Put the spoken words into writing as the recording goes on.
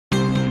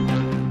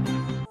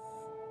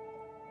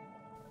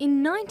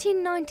In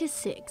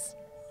 1996,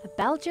 a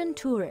Belgian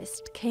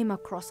tourist came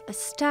across a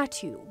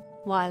statue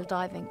while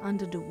diving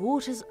under the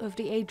waters of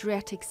the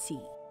Adriatic Sea.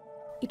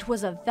 It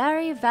was a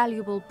very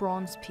valuable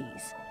bronze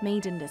piece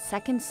made in the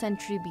 2nd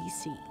century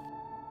BC.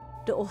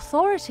 The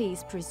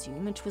authorities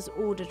presume it was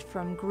ordered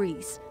from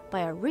Greece by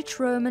a rich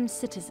Roman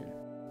citizen,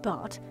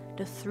 but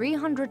the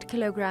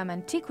 300-kilogram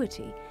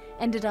antiquity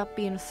ended up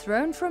being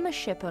thrown from a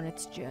ship on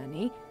its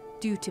journey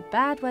due to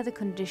bad weather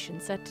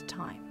conditions at the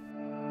time.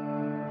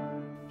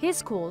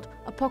 He's called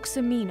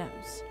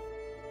Apoxyomenos,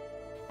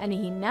 and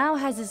he now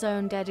has his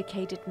own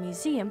dedicated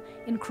museum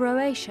in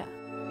Croatia.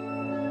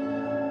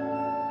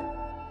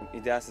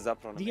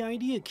 The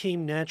idea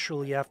came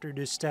naturally after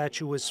the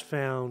statue was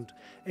found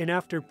and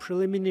after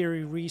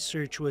preliminary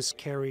research was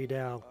carried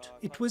out.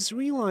 It was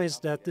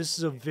realized that this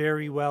is a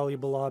very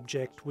valuable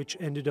object which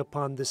ended up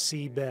on the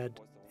seabed.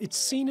 It's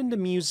seen in the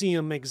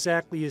museum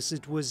exactly as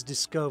it was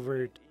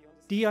discovered.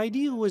 The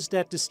idea was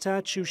that the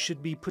statue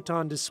should be put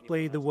on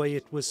display the way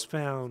it was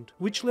found,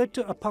 which led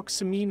to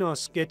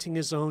Apoxyomenos getting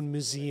his own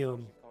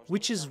museum,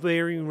 which is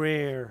very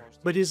rare,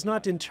 but is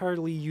not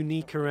entirely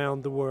unique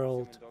around the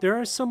world. There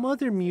are some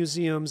other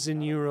museums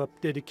in Europe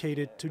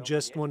dedicated to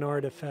just one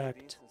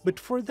artifact. But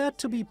for that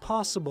to be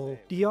possible,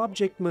 the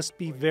object must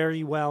be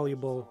very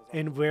valuable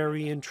and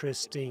very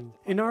interesting.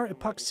 And our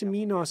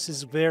Apoxyomenos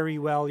is very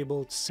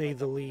valuable, to say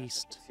the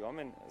least.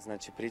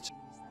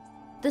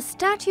 The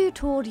statue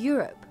toured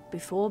Europe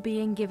before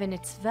being given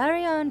its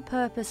very own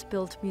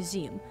purpose-built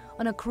museum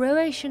on a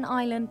Croatian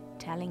island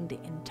telling the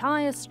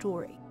entire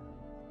story.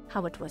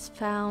 How it was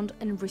found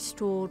and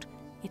restored,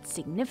 its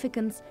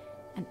significance,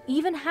 and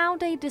even how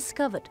they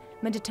discovered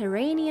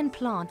Mediterranean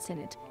plants in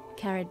it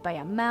carried by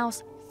a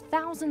mouse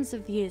thousands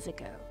of years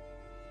ago.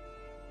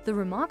 The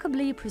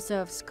remarkably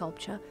preserved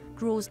sculpture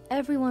draws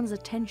everyone's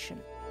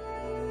attention.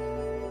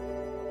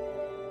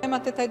 You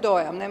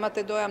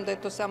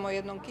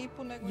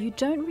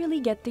don't really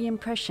get the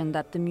impression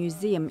that the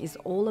museum is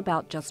all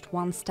about just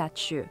one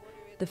statue.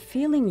 The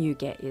feeling you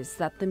get is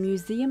that the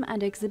museum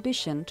and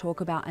exhibition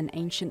talk about an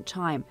ancient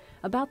time,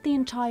 about the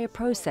entire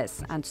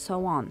process, and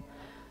so on.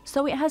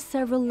 So it has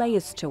several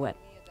layers to it.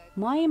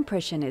 My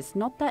impression is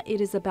not that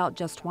it is about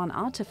just one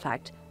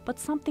artifact, but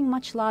something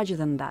much larger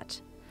than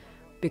that.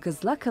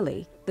 Because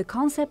luckily, the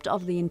concept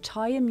of the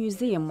entire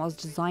museum was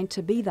designed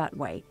to be that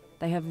way.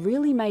 They have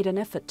really made an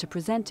effort to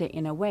present it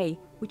in a way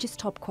which is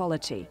top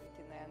quality.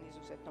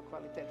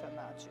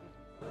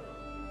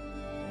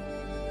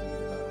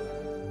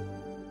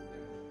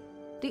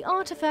 The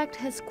artifact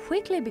has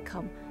quickly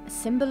become a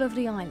symbol of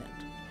the island.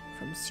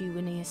 From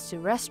souvenirs to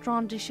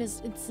restaurant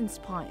dishes, it's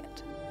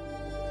inspired.